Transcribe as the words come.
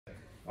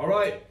All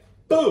right.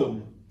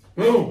 Boom.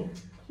 Boom.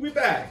 We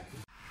back.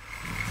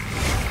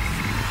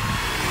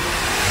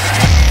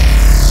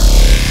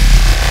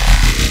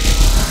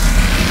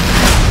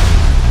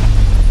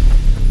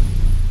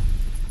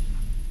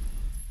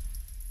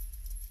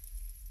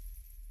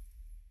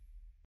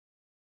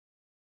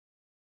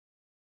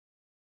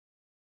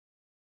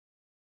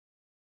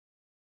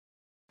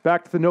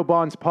 Back to the No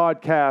Bonds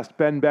podcast.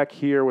 Ben Beck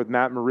here with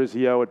Matt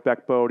Marizio at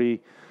Beck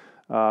Bodie.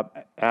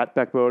 At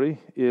Beck Bodie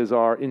is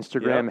our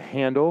Instagram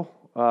handle.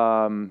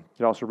 You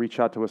can also reach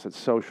out to us at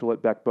social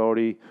at Beck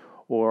Bodie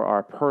or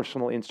our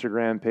personal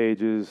Instagram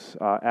pages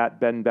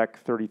at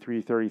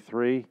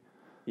BenBeck3333.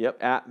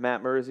 Yep, at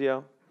Matt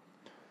Marizio.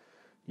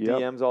 Yep.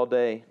 DMs all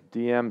day.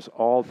 DMs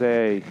all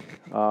day.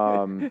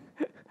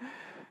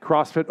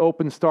 CrossFit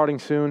Open starting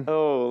soon.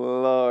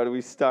 Oh, Lord,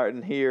 we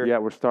starting here. Yeah,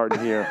 we're starting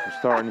here.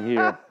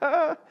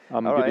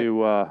 I'm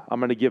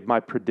going to give my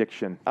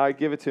prediction. All right,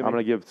 give it to me. I'm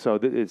going to give,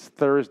 it's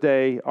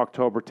Thursday,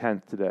 October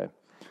 10th today.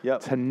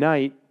 Yep.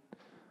 Tonight,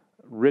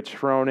 Rich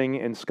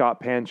Froning and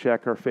Scott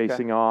Panchek are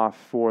facing off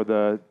for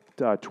the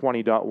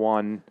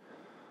 20.1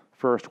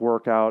 first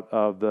workout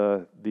of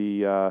the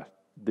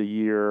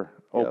year.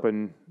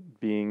 Open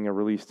being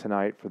released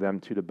tonight for them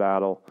two to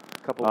battle. A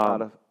couple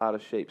out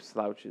of shape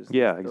slouches.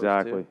 Yeah,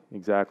 exactly.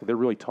 They're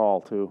really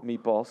tall too.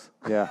 Meatballs.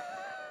 Yeah.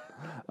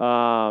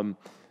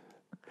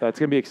 It's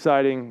going to be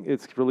exciting.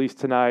 It's released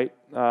tonight.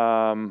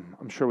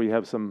 I'm sure we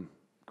have some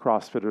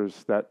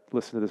CrossFitters that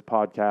listen to this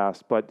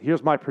podcast. But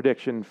here's my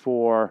prediction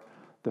for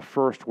the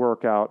first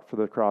workout for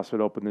the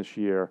CrossFit Open this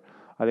year.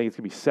 I think it's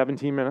going to be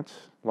 17 minutes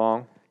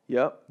long.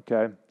 Yep.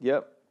 Okay.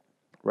 Yep.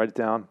 Write it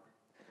down.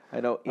 I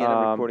know, and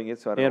I'm recording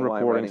it, so I don't know why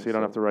I'm writing, so you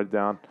don't have to write it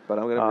down. But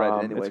I'm going to write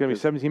it anyway. It's going to be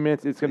 17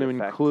 minutes. It's going to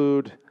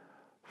include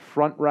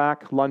front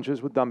rack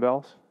lunges with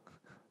dumbbells,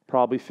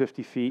 probably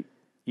 50 feet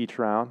each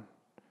round.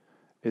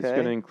 It's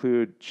going to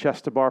include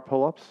chest to bar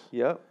pull-ups.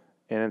 Yep.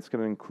 And it's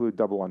going to include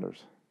double unders.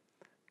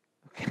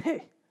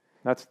 Okay.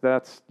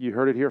 That's you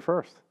heard it here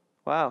first.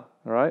 Wow.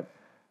 All right.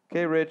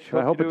 Okay, Rich.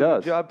 I hope you it do a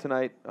does. Good job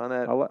tonight on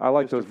that. I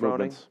like Mr. those Froning.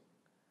 movements.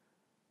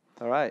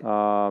 All right.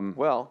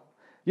 Well.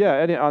 Yeah,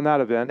 and on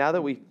that event. Now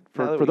that we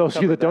for those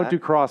of you that don't do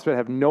CrossFit,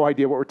 have no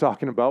idea what we're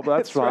talking about, but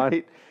that's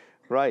fine.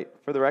 Right.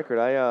 For the record,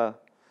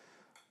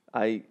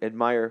 I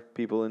admire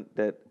people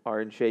that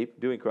are in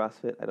shape doing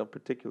CrossFit. I don't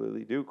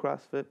particularly do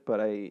CrossFit, but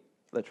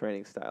the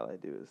training style I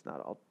do is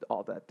not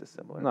all that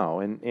dissimilar.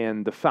 No,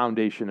 and the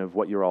foundation of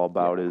what you're all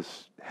about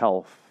is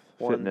health,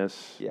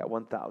 fitness. Yeah,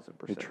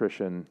 1,000%.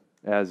 Nutrition,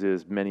 as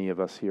is many of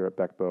us here at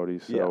Beck Bodie.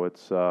 So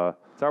it's our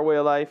way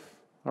of life.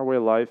 Our way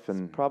of life,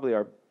 and it's probably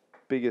our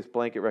biggest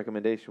blanket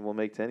recommendation we'll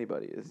make to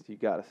anybody is you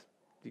gotta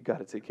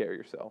take care of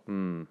yourself.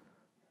 100%.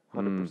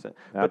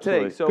 But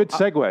today, good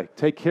segue.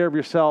 Take care of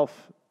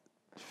yourself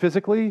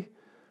physically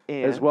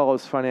as well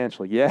as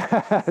financially.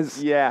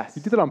 Yes. Yes.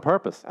 You did it on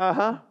purpose.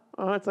 Oh,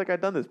 it's like I've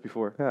done this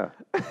before. Yeah.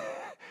 What are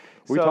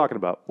we talking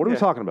about? What are we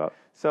talking about?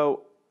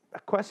 So a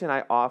question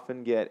I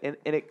often get, and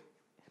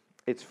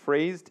it's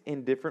phrased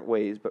in different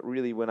ways, but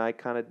really when I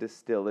kind of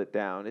distill it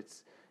down,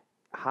 it's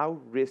how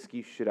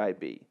risky should I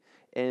be?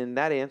 And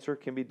that answer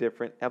can be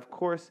different. Of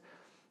course,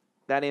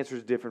 that answer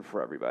is different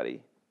for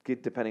everybody,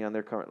 depending on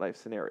their current life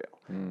scenario.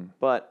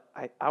 But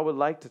I would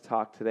like to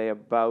talk today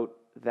about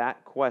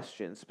that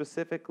question.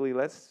 Specifically,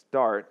 let's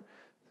start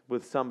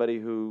with somebody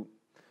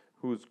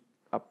who's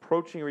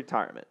approaching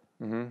retirement.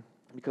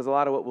 Because a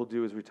lot of what we'll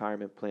do is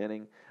retirement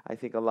planning. I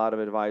think a lot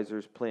of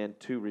advisors plan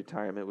to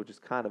retirement, which is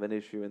kind of an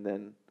issue, and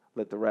then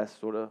let the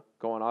rest sort of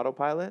go on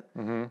autopilot.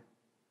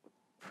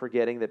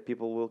 Forgetting that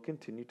people will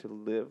continue to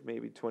live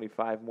maybe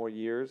 25 more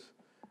years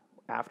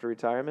after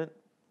retirement,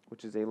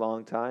 which is a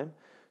long time.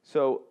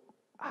 So,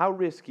 how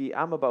risky?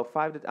 I'm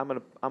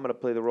gonna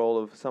play the role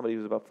of somebody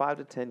who's about 5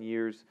 to 10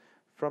 years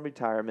from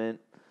retirement.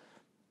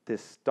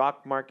 This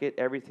stock market,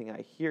 everything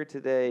I hear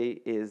today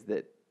is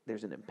that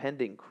there's an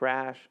impending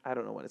crash. I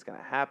don't know when it's going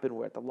to happen.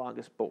 We're at the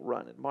longest bull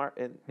run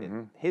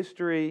in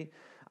history.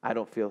 I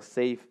don't feel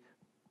safe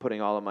putting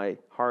all of my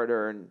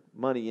hard-earned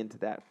money into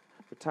that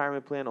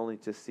retirement plan only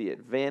to see it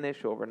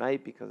vanish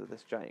overnight because of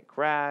this giant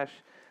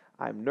crash.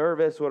 I'm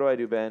nervous. What do I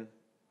do, Ben?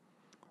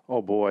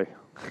 Oh, boy.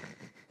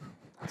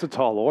 That's a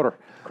tall order.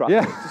 CrossFit.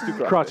 Yeah. Just do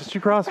CrossFit. Just do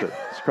CrossFit.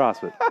 Just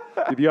CrossFit.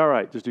 You'd be all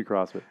right. Just do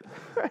CrossFit.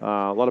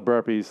 A lot of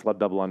burpees, a lot of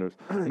double unders.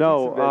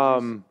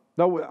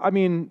 No, I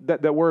mean,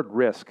 that word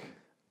risk,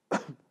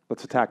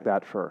 let's attack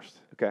that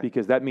first. Okay.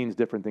 Because that means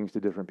different things to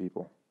different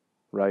people,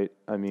 right?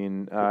 I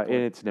mean, and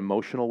it's an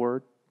emotional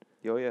word.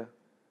 Oh, yeah.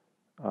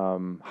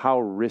 How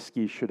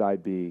risky should I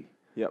be?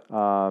 Yep.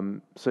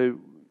 So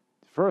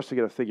first you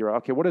got to figure out,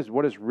 okay, what does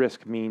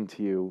risk mean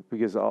to you?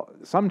 Because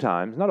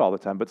sometimes, not all the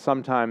time, but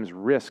sometimes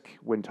risk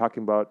when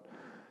talking about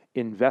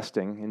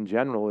investing in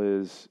general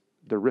is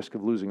the risk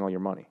of losing all your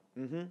money. I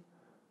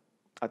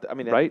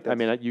mean, right? I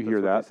mean, you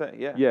hear that. Say,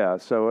 yeah. Yeah.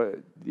 So,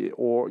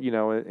 or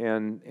while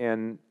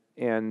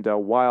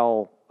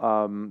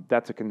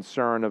that's a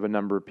concern of a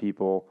number of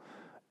people,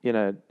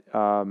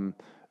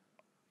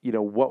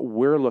 what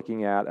we're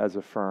looking at as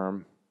a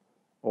firm,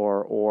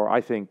 or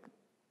I think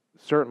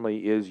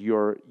certainly is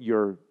your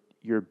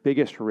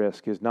biggest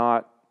risk is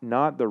not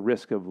the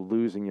risk of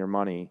losing your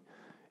money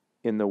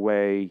in the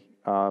way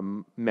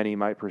many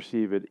might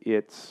perceive it.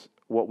 It's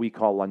what we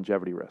call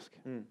longevity risk.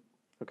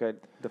 Okay,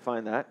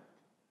 define that.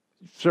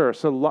 Sure.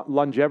 So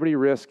longevity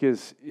risk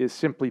is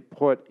simply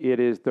put, it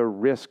is the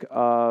risk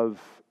of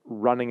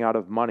running out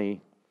of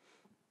money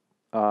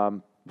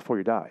before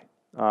you die.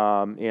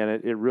 And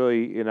it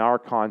really, in our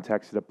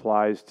context, it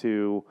applies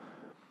to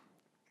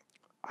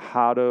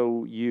how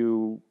do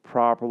you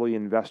properly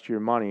invest your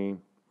money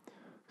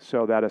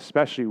so that,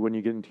 especially when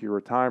you get into your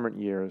retirement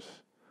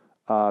years,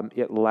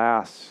 it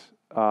lasts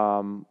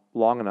long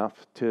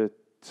enough to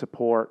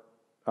support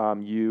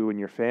you and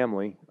your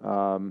family,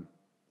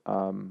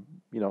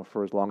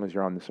 for as long as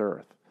you're on this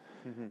earth.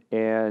 Mm-hmm.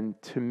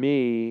 And to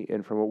me,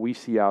 and from what we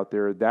see out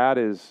there, that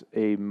is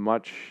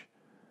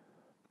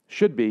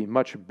should be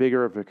much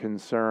bigger of a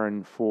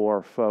concern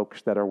for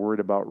folks that are worried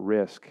about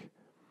risk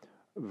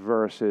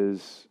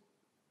versus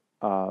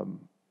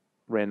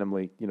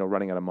randomly,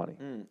 running out of money.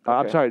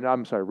 Okay.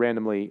 I'm sorry,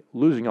 randomly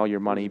losing all your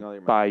money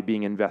by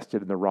being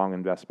invested in the wrong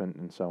investment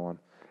and so on.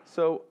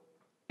 So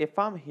if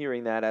I'm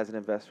hearing that as an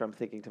investor, I'm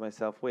thinking to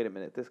myself, wait a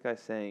minute, this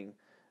guy's saying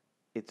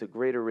it's a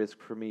greater risk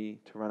for me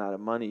to run out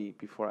of money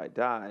before I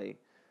die,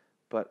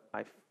 but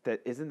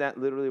isn't that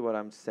literally what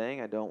I'm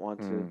saying? I don't want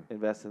to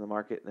invest in the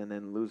market and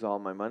then lose all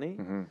my money.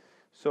 Mm-hmm.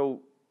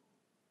 So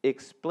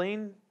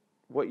explain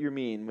what you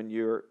mean when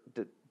you're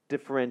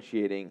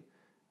differentiating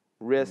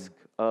risk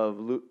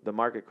of the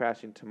market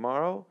crashing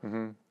tomorrow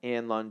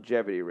and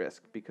longevity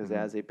risk, because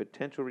as a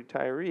potential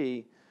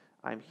retiree,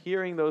 I'm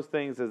hearing those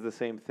things as the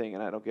same thing,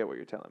 and I don't get what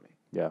you're telling me.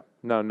 Yeah,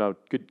 no,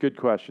 good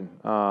question.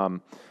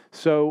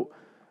 So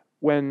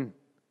when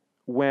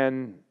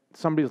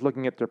somebody's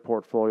looking at their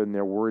portfolio and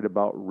they're worried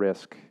about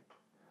risk,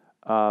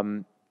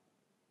 you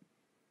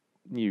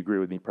agree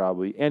with me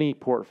probably. Any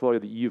portfolio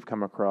that you've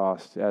come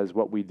across, as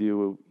what we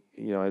do,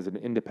 as an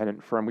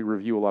independent firm, we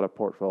review a lot of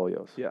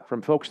portfolios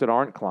from folks that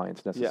aren't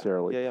clients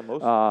necessarily.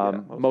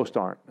 Most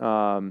aren't.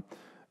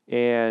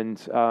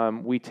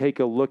 And we take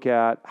a look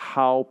at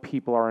how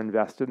people are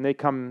invested, and they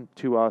come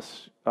to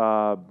us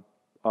from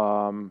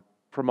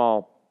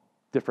all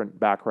different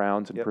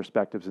backgrounds and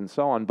perspectives and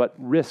so on. But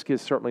risk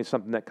is certainly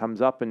something that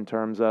comes up in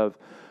terms of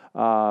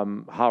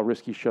how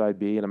risky should I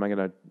be, and am I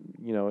going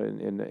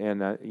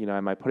to,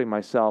 am I putting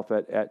myself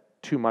at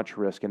too much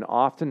risk? And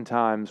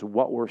oftentimes,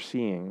 what we're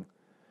seeing,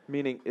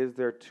 meaning, is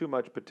there too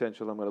much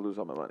potential I'm going to lose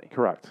all my money?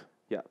 Correct.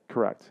 Yeah.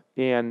 Correct.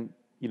 And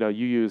you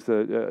use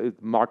the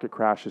market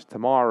crashes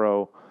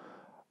tomorrow.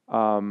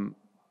 Looking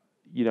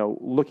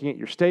at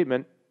your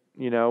statement,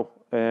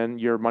 and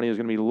your money is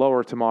going to be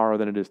lower tomorrow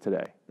than it is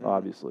today,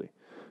 obviously.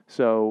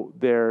 So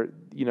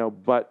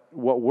but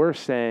what we're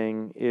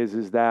saying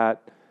is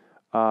that,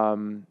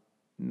 and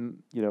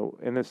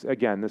this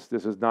again, this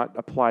does not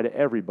apply to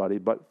everybody,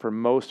 but for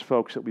most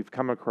folks that we've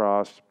come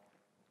across,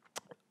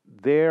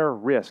 their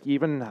risk,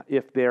 even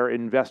if they're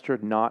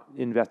invested not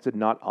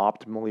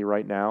optimally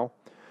right now,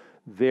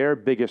 their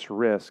biggest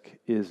risk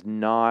is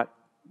not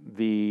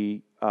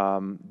the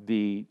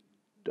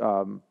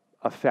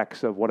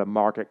effects of what a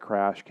market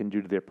crash can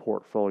do to their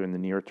portfolio in the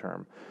near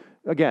term.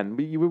 Again,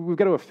 we've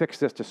got to affix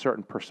this to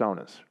certain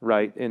personas,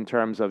 right? In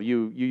terms of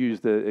you use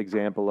the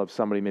example of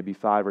somebody maybe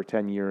 5 or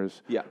 10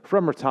 years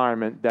from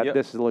retirement that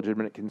this is a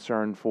legitimate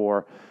concern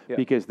for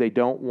because they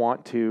don't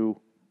want to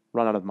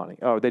run out of money.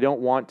 Oh, they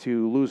don't want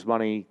to lose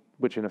money,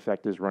 which in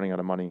effect is running out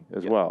of money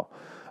as well.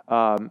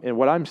 And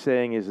what I'm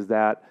saying is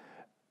that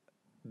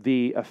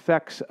the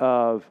effects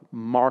of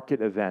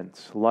market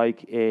events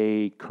like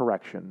a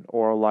correction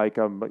or like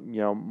a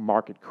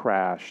market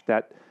crash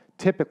that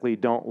typically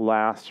don't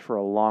last for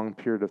a long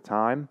period of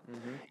time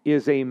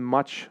is a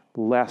much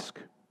less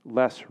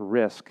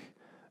risk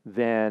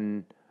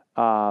than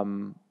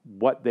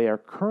what they are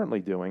currently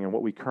doing. And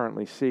what we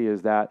currently see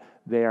is that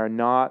they are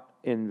not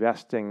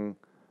investing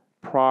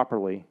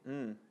properly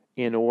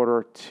in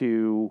order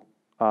to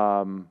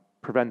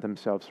prevent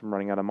themselves from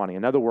running out of money.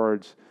 In other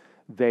words,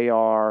 they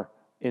are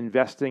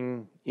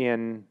investing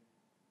in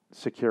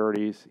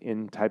securities,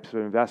 in types of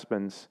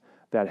investments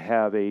that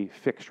have a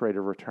fixed rate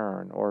of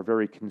return or a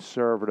very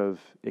conservative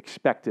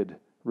expected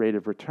rate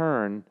of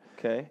return.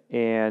 Okay.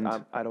 And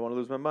I don't want to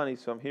lose my money,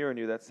 so I'm hearing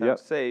you. That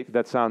sounds safe.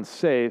 That sounds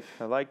safe.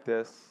 I like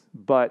this.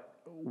 But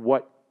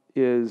what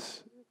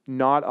is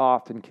not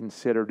often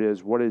considered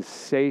is what is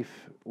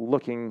safe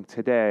looking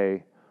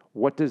today.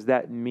 What does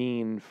that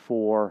mean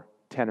for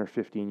 10 or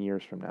 15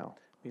 years from now?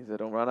 It means I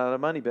don't run out of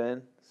money,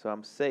 Ben, so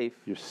I'm safe.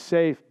 You're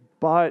safe,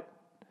 but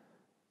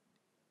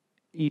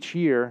each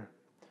year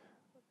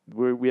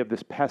we have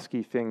this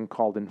pesky thing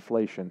called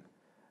inflation,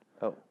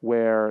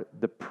 where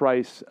the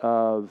price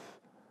of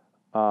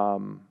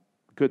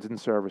goods and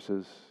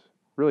services,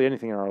 really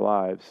anything in our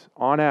lives,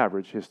 on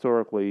average,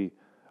 historically,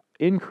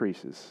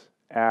 increases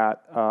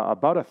at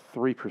about a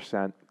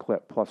 3%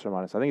 clip, plus or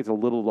minus. I think it's a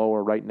little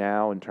lower right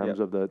now in terms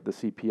of the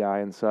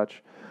CPI and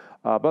such.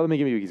 But let me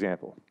give you an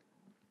example.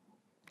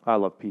 I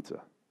love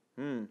pizza.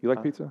 You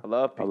like pizza? I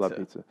love pizza. I love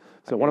pizza.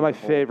 So I one of can my eat the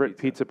whole favorite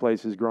pizza. pizza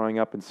places growing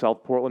up in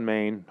South Portland,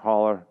 Maine,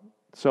 Holler,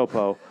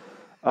 Sopo,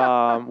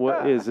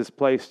 is this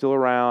place still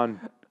around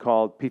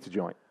called Pizza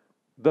Joint,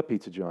 the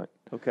Pizza Joint.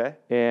 Okay.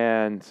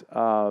 And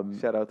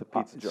Shout out the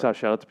pizza joint. so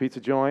shout out to Pizza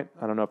Joint.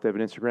 I don't know if they have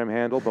an Instagram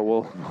handle, but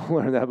we'll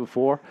learn that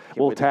before.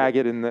 We'll wait to tag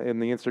it in the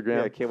Instagram.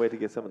 Yeah, I can't wait to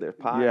get some of their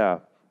pie. Yeah.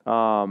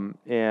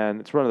 And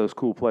it's one of those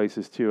cool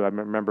places too. I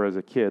remember as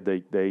a kid,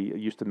 they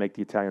used to make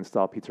the Italian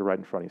style pizza right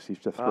in front of you. So you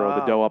used to throw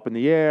the dough up in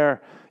the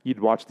air. You'd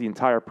watch the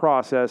entire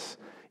process.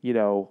 You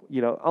know,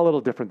 a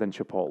little different than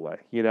Chipotle.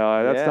 That's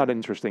Yeah. not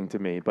interesting to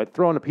me. But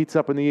throwing a pizza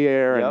up in the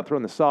air and Yep.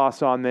 throwing the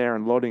sauce on there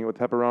and loading it with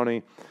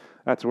pepperoni,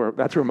 that's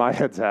where my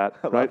head's at,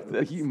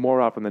 right? More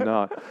often than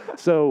not.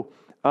 So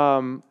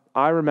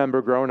I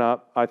remember growing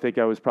up, I think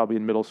I was probably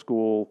in middle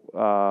school.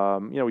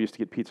 We used to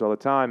get pizza all the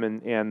time,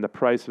 and the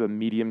price of a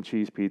medium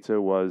cheese pizza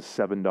was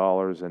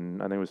 $7,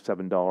 and I think it was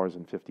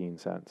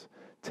 $7.15.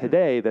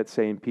 Today, that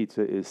same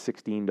pizza is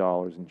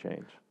 $16 and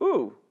change.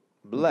 Ooh,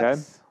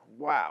 bless.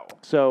 Wow.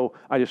 So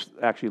I just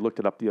actually looked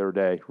it up the other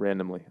day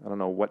randomly. I don't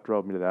know what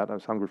drove me to that. I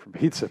was hungry for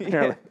pizza,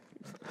 apparently.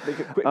 Make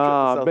a quick trip to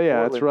South But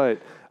yeah, Portland. that's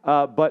right.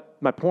 But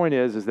my point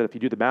is that if you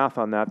do the math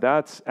on that,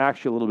 that's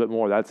actually a little bit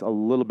more. That's a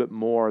little bit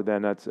more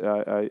than it's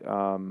about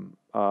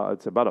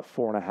a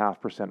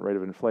 4.5% rate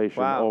of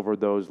inflation Wow. over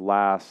those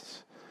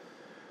last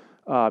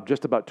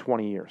just about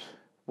 20 years.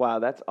 Wow,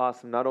 that's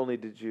awesome. Not only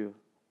did you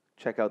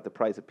check out the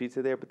price of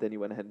pizza there, but then you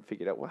went ahead and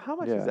figured out, well, how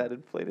much Yeah. is that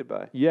inflated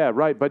by? Yeah,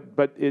 right.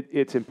 But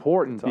it's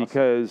important That's awesome.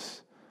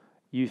 because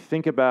you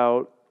think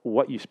about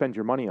what you spend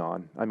your money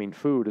on. I mean,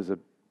 food is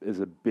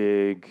a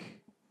big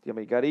Yeah, but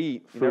you got to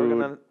eat. You're Food.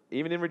 never gonna,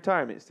 even in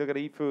retirement, you still got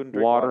to eat food and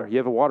drink water. water. You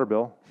have a water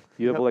bill.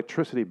 You have Yep.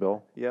 electricity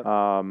bill. Yep.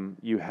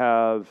 You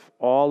have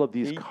all of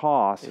these Heat,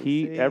 costs,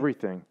 heat, AC.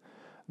 everything.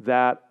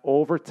 That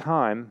over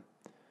time,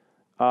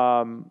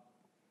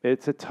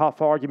 it's a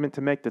tough argument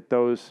to make that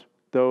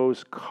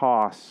those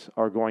costs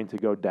are going to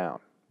go down.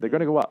 They're going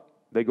to go up.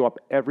 They go up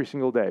every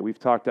single day. We've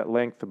talked at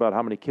length about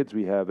how many kids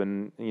we have,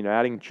 and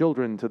adding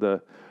children to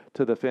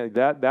the family.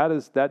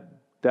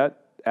 That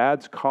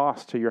adds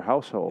cost to your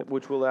household.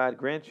 Which will add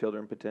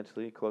grandchildren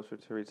potentially closer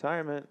to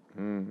retirement,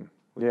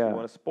 which Yeah. you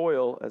want to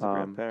spoil as a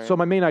grandparent. So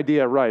my main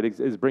idea, right,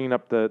 is bringing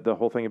up the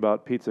whole thing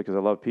about pizza because I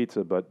love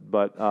pizza. But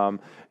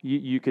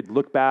you could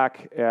look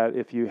back at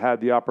if you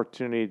had the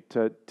opportunity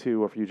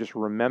to, or if you just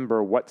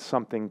remember what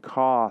something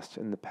cost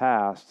in the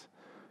past.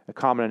 A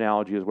common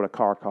analogy is what a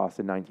car cost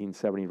in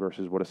 1970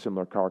 versus what a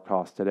similar car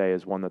costs today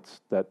is one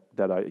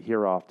that I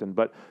hear often.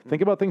 But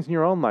think about things in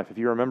your own life. If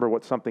you remember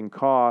what something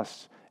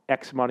costs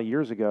X amount of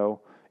years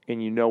ago,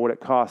 and you know what it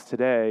costs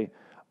today.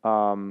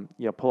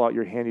 Pull out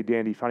your handy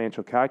dandy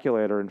financial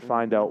calculator and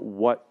find out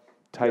what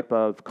type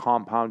of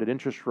compounded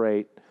interest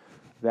rate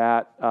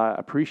that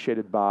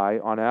appreciated by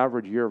on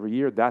average year over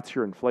year. That's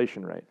your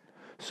inflation rate.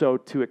 So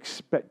to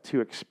expect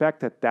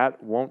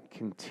that won't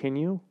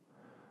continue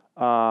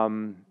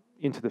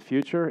into the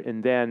future,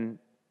 and then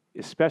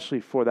especially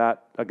for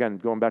that, again,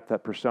 going back to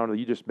that persona that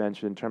you just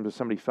mentioned in terms of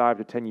somebody 5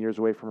 to 10 years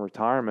away from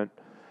retirement,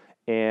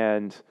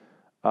 and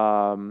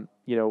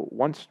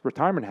once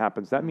retirement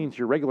happens, that means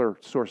your regular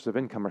sources of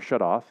income are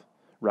shut off,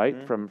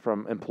 right,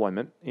 from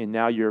employment, and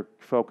now you're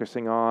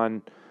focusing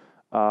on,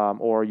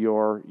 or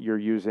you're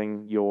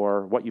using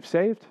what you've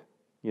saved,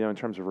 in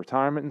terms of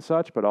retirement and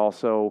such, but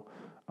also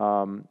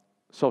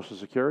Social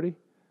Security,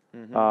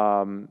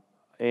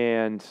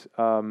 and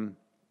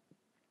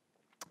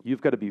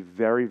you've got to be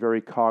very,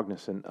 very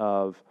cognizant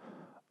of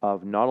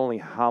not only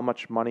how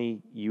much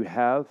money you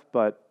have,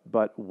 but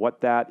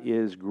what that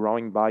is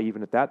growing by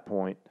even at that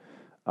point,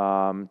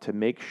 to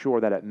make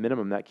sure that at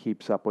minimum that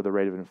keeps up with the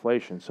rate of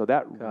inflation. So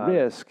that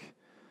risk,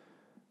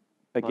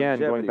 again,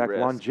 going back,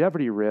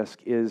 longevity risk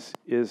is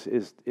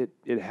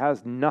it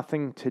has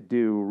nothing to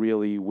do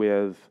really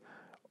with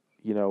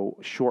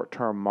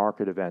short-term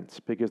market events,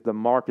 because the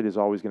market is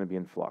always going to be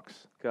in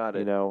flux. Got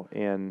it.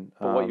 And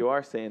But what you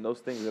are saying, those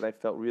things that I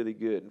felt really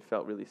good and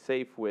felt really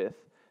safe with,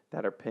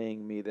 that are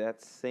paying me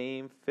that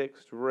same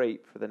fixed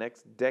rate for the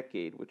next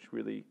decade, which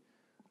really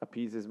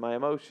appeases my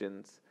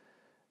emotions.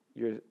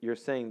 You're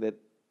saying that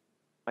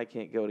I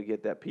can't go to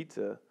get that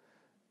pizza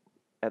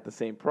at the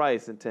same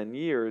price in 10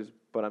 years,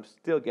 but I'm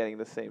still getting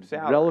the same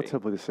salary.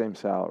 relatively the same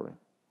salary.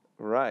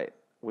 Right.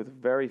 With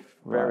very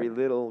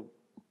little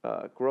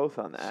growth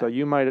on that. So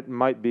you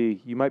might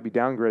be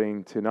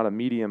downgrading to not a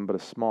medium but a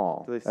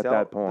small Do they at sell-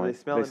 that do point. they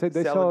sell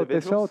they sell a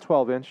individuals?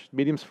 12-inch,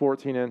 medium's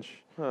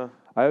 14-inch. Huh.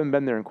 I haven't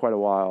been there in quite a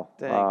while.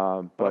 Dang. But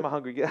I'm but a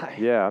hungry guy.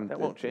 yeah, That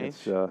won't change.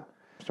 I'm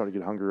starting to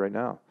get hungry right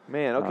now.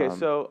 Man, okay,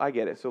 so I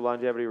get it. So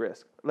longevity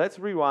risk. Let's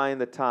rewind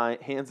the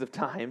hands of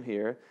time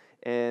here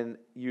and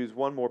use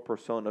one more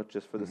persona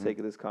just for the sake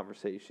of this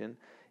conversation.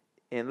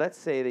 And let's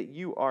say that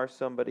you are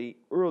somebody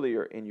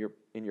earlier in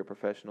your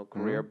professional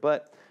career,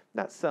 but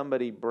not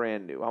somebody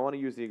brand new. I want to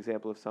use the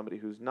example of somebody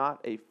who's not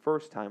a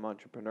first-time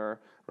entrepreneur,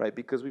 right?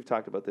 Because we've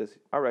talked about this.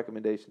 Our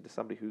recommendation to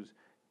somebody who's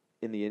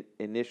in the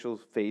initial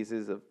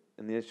stages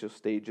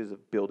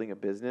of building a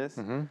business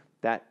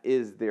that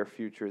is their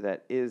future.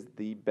 That is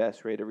the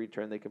best rate of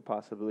return they could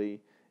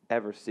possibly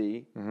ever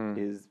see,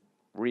 is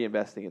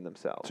reinvesting in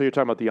themselves. So you're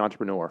talking about the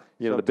entrepreneur,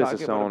 So the I'm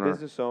business talking about owner. a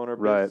business owner,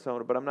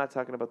 Right. but I'm not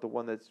talking about the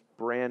one that's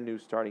brand new,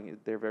 starting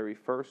their very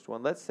first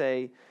one. Let's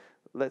say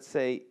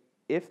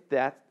if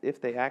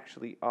they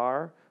actually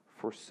are,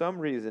 for some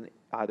reason,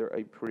 either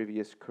a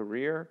previous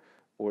career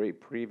or a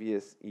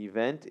previous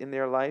event in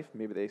their life,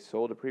 maybe they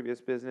sold a previous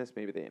business,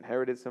 maybe they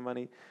inherited some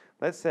money.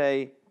 Let's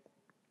say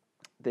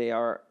they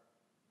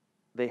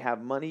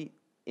have money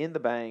in the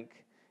bank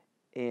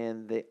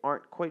and they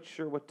aren't quite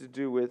sure what to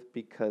do with,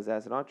 because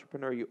as an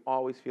entrepreneur, you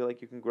always feel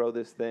like you can grow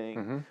this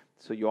thing.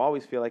 So you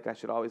always feel like I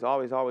should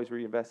always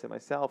reinvest in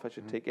myself. I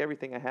should take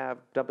everything I have,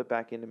 dump it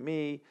back into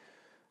me.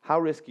 How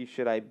risky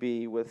should I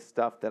be with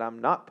stuff that I'm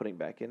not putting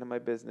back into my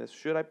business?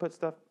 Should I put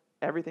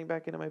everything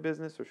back into my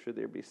business, or should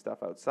there be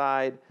stuff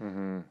outside?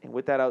 And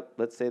with that out,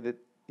 let's say that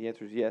the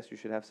answer is yes, you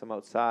should have some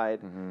outside.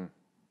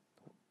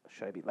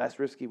 Should I be less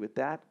risky with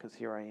that? Because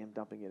here I am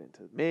dumping it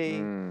into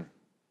me.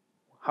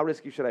 How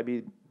risky should I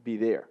be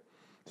there?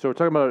 So we're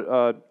talking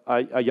about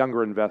a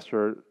younger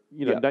investor,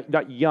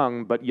 not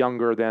young, but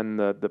younger than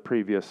the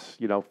previous,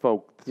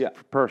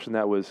 person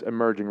that was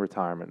emerging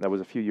retirement, that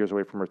was a few years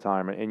away from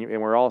retirement.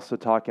 And we're also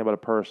talking about a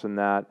person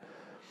that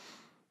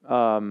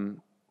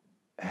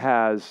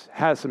has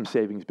some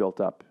savings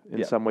built up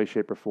in some way,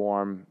 shape, or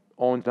form,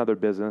 owns another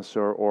business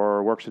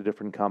or works at a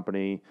different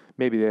company.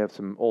 Maybe they have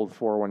some old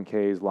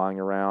 401ks lying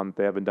around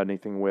they haven't done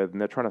anything with,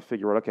 and they're trying to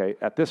figure out, okay,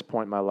 at this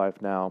point in my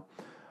life now,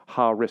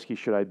 how risky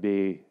should I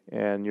be?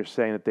 And you're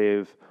saying that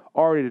they've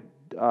already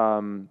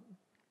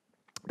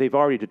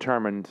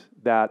determined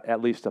that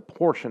at least a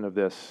portion of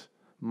this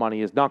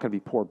money is not going to be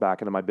poured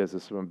back into my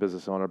business if I'm a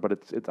business owner, but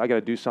it's I got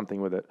to do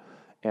something with it.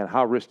 And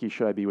how risky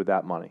should I be with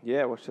that money?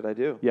 Yeah, what should I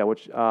do? Yeah,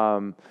 which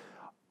I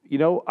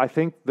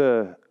think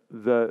the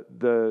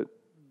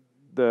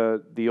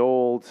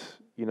old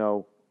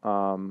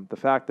the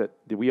fact that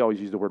we always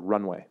use the word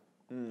runway.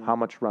 How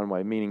much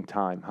runway, meaning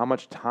time. How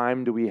much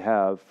time do we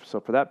have? So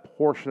for that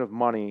portion of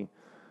money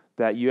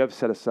that you have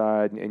set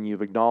aside and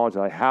you've acknowledged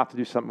that I have to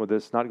do something with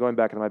this, not going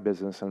back into my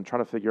business, and I'm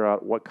trying to figure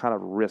out what kind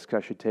of risk I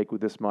should take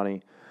with this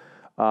money.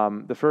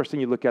 The first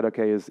thing you look at,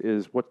 is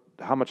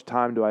how much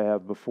time do I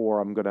have before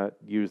I'm going to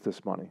use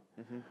this money?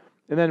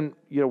 And then,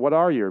 what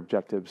are your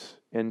objectives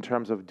in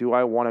terms of, do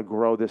I want to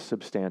grow this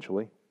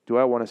substantially? Do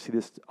I want to see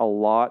this a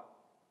lot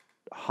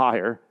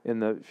higher in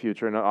the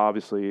future? And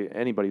obviously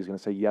anybody's going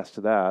to say yes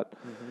to that.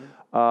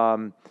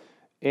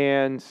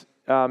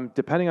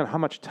 Depending on how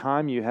much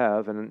time you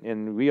have,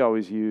 and we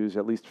always use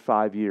at least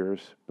 5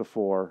 years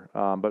before,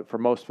 but for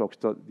most folks,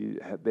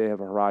 they have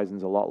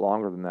horizons a lot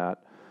longer than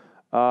that.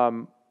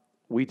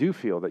 We do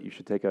feel that you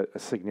should take a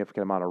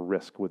significant amount of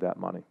risk with that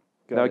money.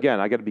 Again,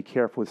 I got to be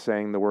careful with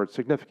saying the word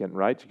significant,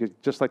 right? Because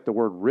just like the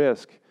word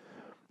risk,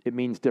 it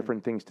means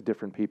different things to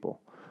different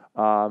people.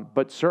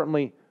 But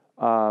certainly,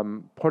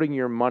 putting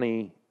your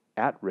money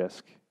at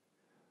risk,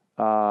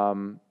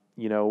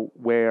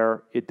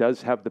 where it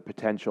does have the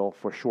potential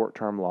for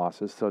short-term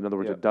losses. So in other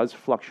words, it does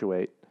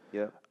fluctuate.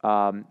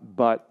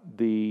 But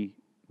the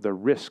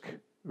risk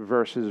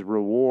versus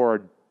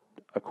reward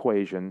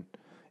equation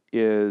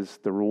is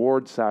the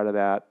reward side of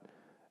that,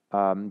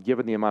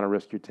 given the amount of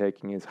risk you're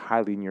taking, is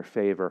highly in your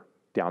favor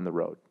down the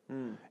road.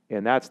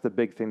 And that's the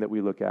big thing that we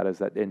look at, is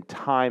that, and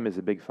time is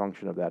a big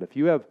function of that. If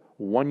you have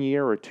 1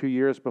 year or 2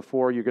 years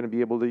before you're going to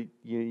be able to,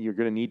 you're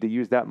going to need to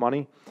use that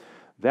money,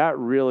 that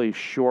really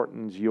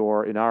shortens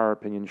in our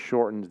opinion,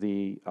 shortens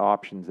the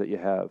options that you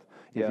have.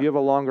 If you have a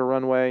longer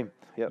runway,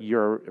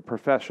 you're a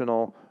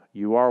professional,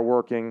 you are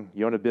working,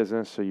 you own a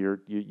business, so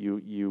you're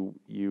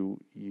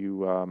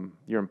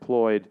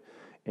employed,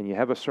 and you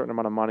have a certain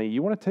amount of money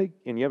you want to take,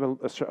 and you have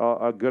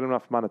a good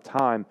enough amount of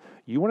time,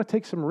 you want to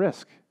take some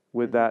risk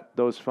with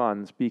those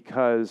funds,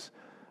 because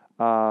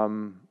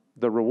the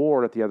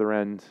reward at the other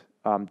end,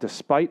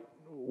 despite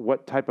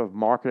what type of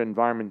market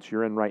environments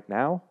we're in right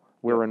now,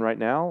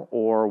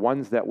 or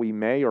ones that we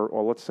may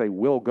or let's say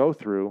will go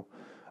through,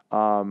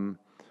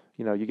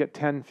 you get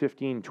 10,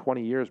 15,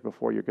 20 years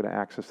before you're going to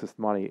access this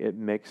money. It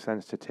makes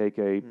sense to take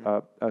in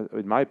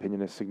my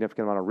opinion, a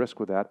significant amount of risk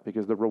with that,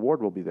 because the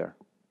reward will be there.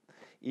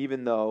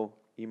 Even though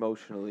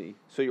emotionally,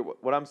 so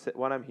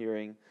what I'm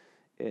hearing,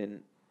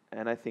 and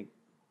I think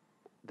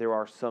there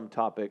are some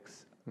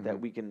topics that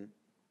we can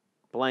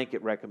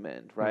blanket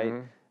recommend,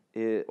 right?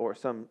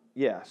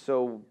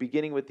 So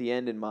beginning with the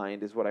end in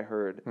mind is what I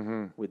heard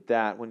with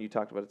that when you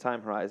talked about a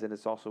time horizon.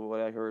 It's also what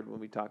I heard when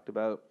we talked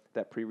about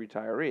that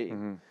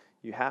pre-retiree.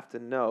 You have to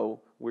know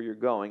where you're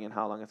going and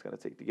how long it's going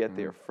to take to get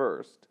there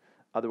first.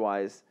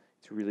 Otherwise,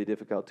 it's really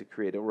difficult to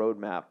create a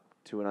roadmap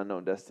to an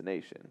unknown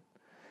destination.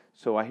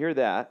 So I hear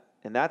that,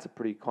 and that's a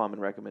pretty common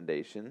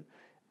recommendation.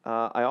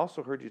 I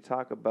also heard you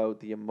talk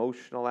about the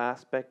emotional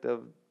aspect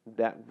of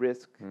that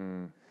risk,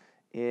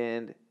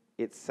 and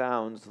it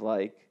sounds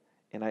like,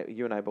 and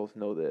you and I both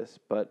know this,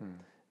 but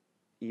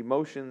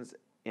emotions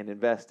and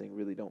investing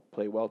really don't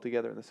play well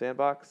together in the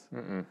sandbox.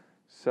 Mm-mm.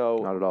 So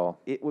Not at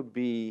all. it would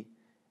be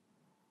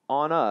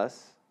on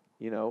us,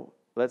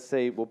 let's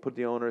say we'll put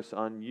the onus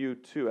on you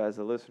too, as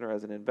a listener,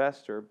 as an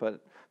investor,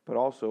 but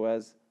also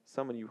as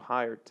someone you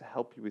hired to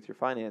help you with your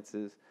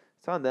finances.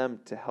 It's on them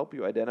to help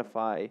you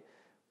identify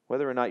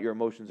whether or not your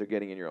emotions are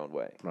getting in your own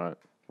way. Right.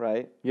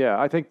 Right? Yeah,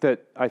 I think to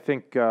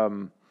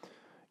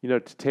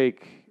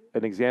take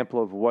an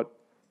example of what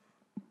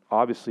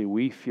obviously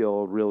we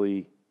feel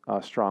really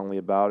strongly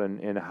about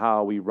and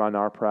how we run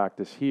our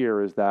practice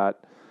here is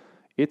that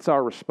it's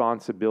our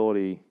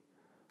responsibility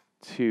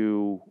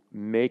to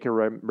make a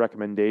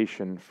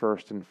recommendation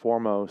first and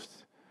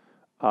foremost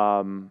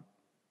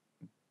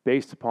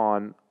based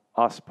upon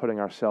us putting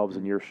ourselves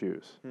in your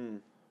shoes,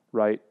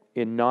 right?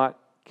 In not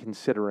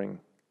considering,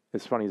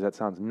 as funny as that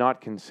sounds,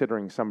 not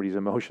considering somebody's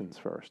emotions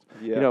first.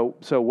 Yeah.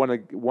 So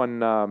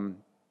one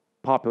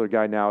popular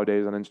guy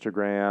nowadays on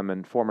Instagram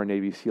and former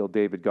Navy SEAL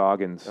David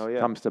Goggins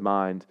comes to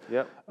mind.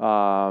 Yep.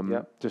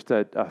 Just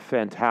a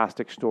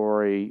fantastic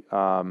story.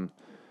 Can't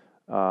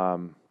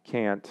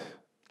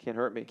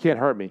Hurt Me. Can't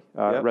Hurt Me.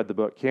 Read the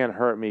book. Can't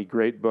Hurt Me.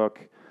 Great book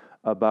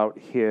about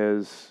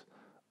his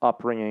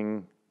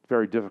upbringing,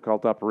 very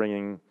difficult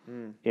upbringing,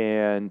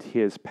 and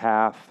his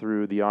path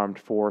through the armed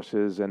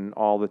forces and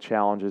all the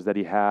challenges that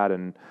he had.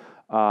 And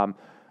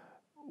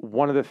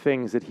one of the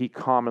things that he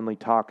commonly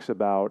talks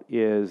about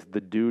is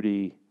the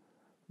duty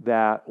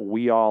that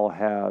we all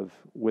have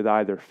with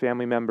either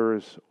family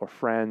members or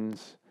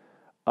friends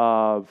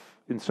of,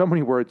 in so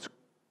many words,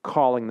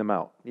 calling them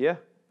out. Yeah.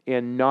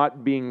 And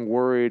not being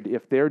worried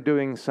if they're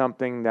doing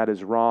something that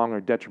is wrong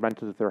or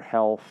detrimental to their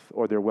health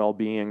or their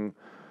well-being,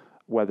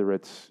 whether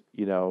it's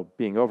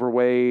being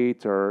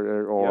overweight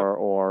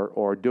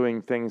or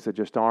doing things that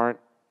just aren't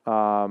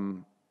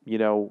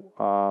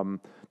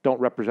don't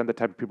represent the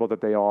type of people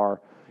that they are.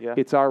 Yeah.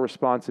 It's our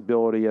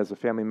responsibility as a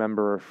family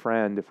member or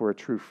friend, if we're a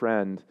true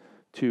friend,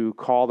 to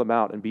call them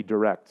out and be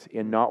direct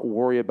and not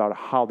worry about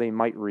how they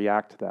might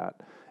react to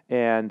that.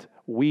 And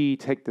we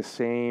take the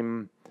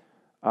same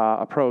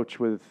approach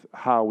with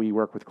how we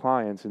work with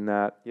clients in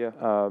that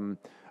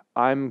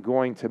I'm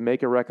going to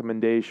make a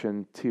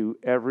recommendation to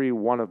every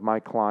one of my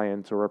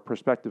clients or a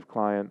prospective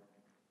client,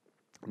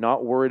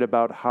 not worried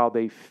about how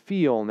they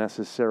feel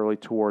necessarily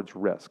towards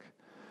risk.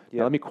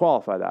 Now, let me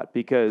qualify that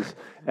because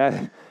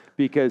at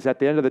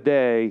the end of the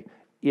day,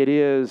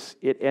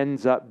 it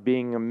ends up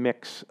being a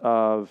mix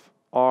of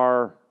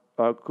our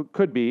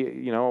could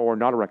be or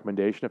not a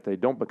recommendation if they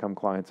don't become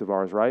clients of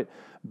ours, right?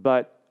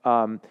 But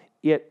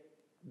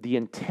the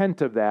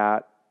intent of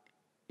that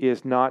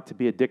is not to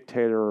be a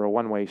dictator or a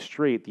one-way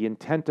street. The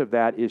intent of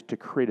that is to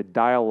create a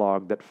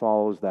dialogue that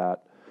follows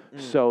that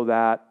so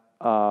that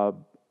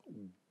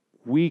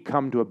we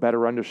come to a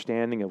better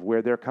understanding of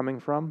where they're coming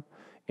from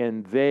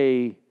and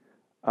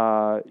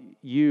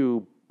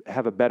you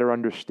have a better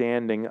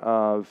understanding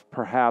of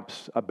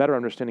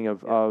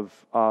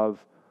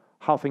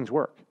how things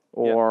work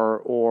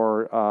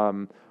or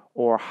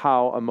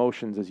how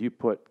emotions, as you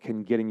put,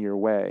 can get in your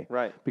way.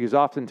 Right. Because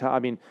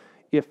oftentimes,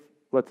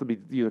 let me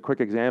use a quick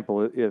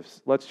example.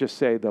 If let's just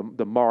say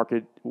the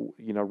market,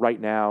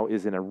 right now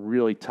is in a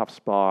really tough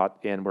spot,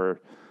 and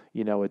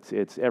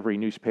it's every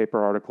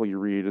newspaper article you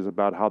read is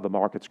about how the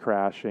market's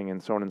crashing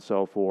and so on and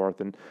so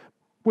forth, and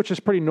which is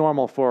pretty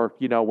normal for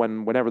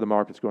whenever the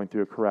market's going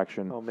through a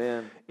correction. Oh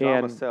man,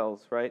 drama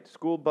sells, right?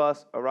 School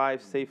bus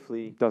arrives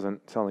safely.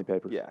 Doesn't sell any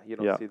papers. Yeah, you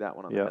don't see that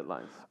one on the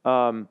headlines.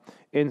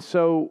 And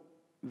so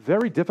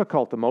very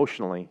difficult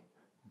emotionally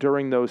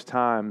during those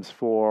times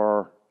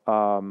for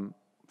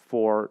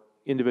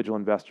individual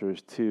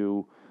investors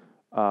to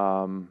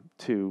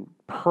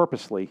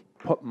purposely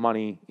put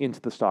money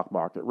into the stock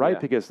market, right?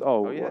 Because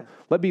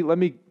let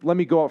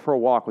me go out for a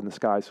walk when the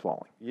sky's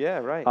falling. Yeah,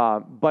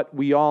 right. But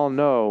we all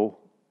know,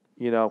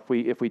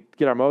 if we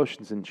get our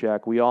emotions in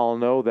check, we all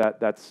know that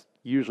that's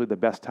usually the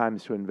best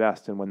times to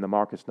invest in when the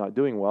market's not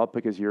doing well,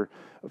 because you're,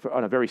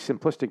 on a very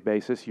simplistic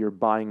basis, you're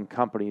buying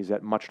companies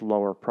at much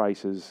lower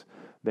prices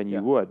than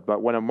you would.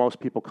 But when are most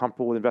people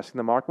comfortable with investing in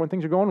the market? When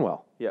things are going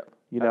well. Yeah.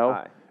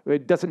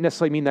 It doesn't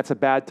necessarily mean that's a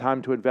bad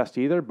time to invest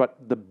either, but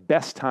the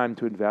best time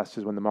to invest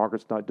is when the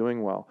market's not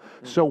doing well.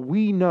 So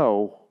we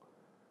know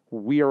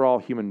we are all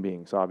human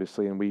beings,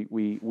 obviously, and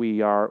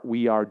we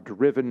are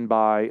driven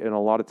by, and a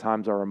lot of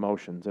times, our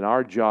emotions. And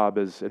our job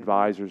as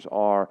advisors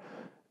are,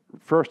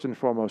 first and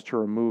foremost, to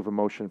remove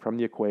emotion from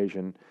the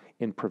equation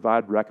and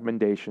provide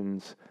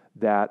recommendations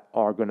that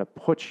are going to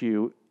put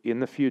you in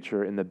the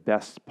future in the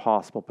best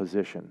possible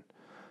position.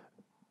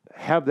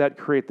 Have that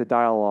create the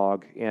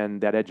dialogue and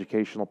that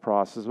educational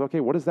process of, okay,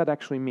 what does that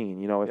actually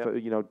mean?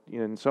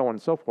 And so on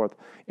and so forth,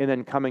 and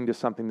then coming to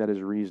something that is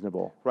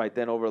reasonable. Right.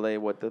 Then overlay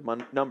what the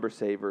numbers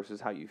say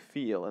versus how you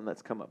feel, and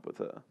let's come up with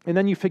and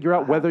then you figure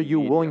out whether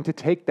you're willing to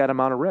take that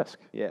amount of risk.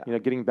 Yeah.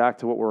 Getting back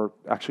to what we're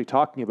actually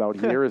talking about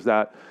here is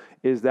that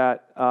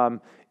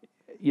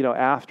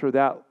after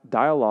that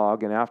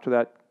dialogue and after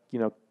that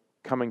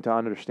coming to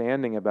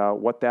understanding about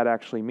what that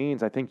actually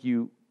means, I think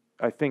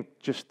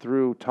just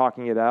through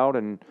talking it out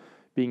and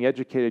being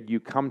educated, you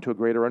come to a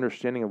greater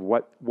understanding of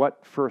what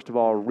first of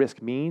all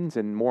risk means,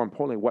 and more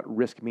importantly, what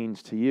risk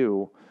means to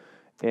you.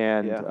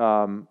 And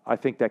Yeah. I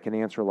think that can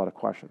answer a lot of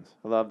questions.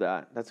 I love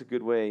that. That's a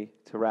good way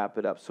to wrap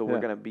it up. So we're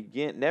Yeah. going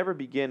to never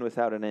begin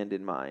without an end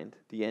in mind.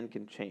 The end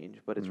can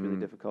change, but it's really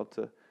difficult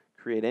to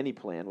create any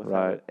plan without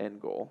Right. an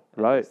end goal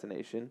and Right.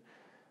 destination.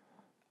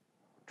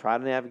 Try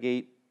to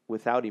navigate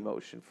without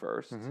emotion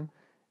first.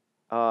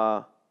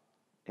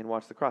 And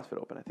watch the CrossFit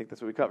Open. I think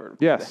that's what we covered.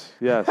 Yes,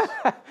 yes.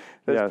 That's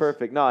Yes.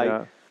 perfect.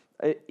 No,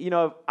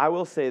 Yeah. I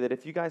will say that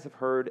if you guys have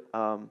heard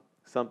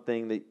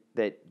something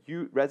that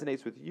you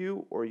resonates with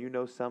you, or you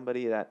know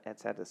somebody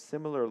that's at a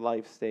similar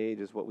life stage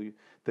as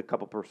the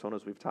couple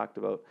personas we've talked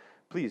about,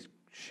 please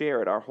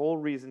share it. Our whole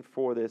reason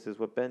for this is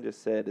what Ben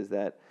just said, is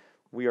that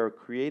we are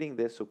creating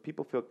this so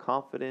people feel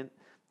confident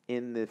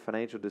in the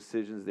financial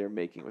decisions they're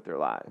making with their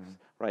lives,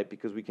 right?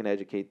 Because we can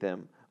educate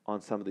them on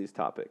some of these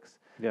topics.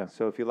 Yeah.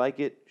 So if you like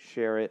it,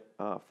 share it.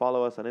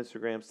 Follow us on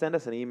Instagram. Send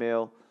us an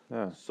email.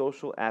 Yeah.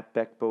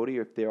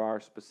 social@BeckBodie, if there are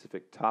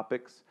specific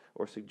topics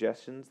or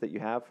suggestions that you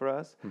have for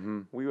us.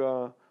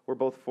 We're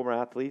both former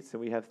athletes,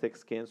 and we have thick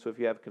skin, so if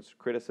you have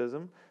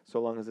criticism, so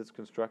long as it's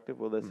constructive,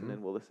 we'll listen,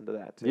 and we'll listen to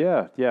that too.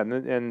 Yeah, yeah,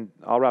 and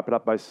I'll wrap it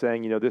up by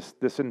saying,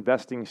 this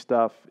investing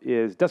stuff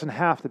doesn't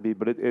have to be,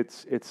 but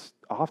it's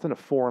often a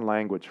foreign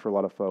language for a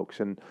lot of folks,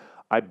 and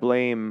I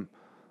blame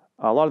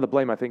a lot of the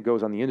blame, I think,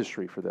 goes on the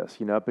industry for this,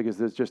 because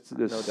there's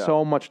No doubt.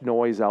 so much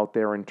noise out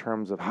there in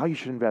terms of how you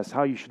should invest,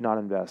 how you should not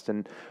invest,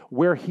 and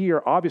we're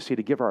here obviously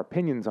to give our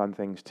opinions on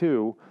things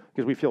too,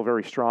 because we feel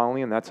very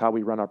strongly, and that's how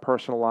we run our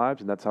personal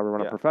lives, and that's how we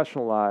run our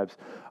professional lives.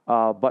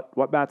 But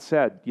what Matt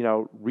said,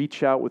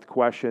 reach out with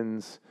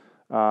questions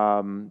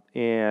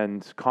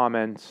and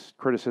comments,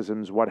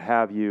 criticisms, what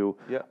have you.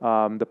 Yeah.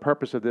 The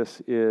purpose of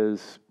this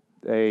is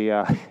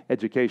a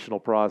educational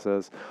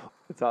process.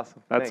 That's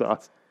awesome. That's Thanks.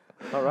 awesome.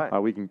 All right.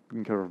 We can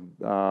cover.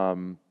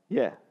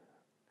 Yeah.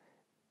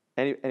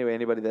 Anyway,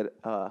 anybody that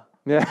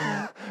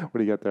Yeah. What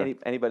do you got there?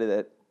 anybody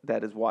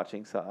that is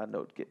watching saw a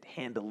note get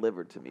hand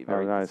delivered to me.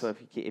 Very nice. So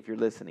if you're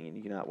listening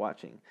and you're not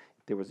watching,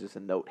 there was just a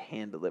note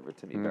hand delivered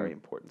to me. Very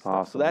important stuff.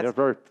 Awesome. So that's You're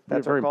very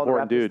our call to important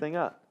wrap this dude. thing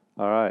up.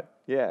 All right.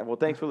 Yeah. Well,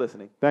 thanks for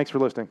listening. Thanks for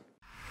listening.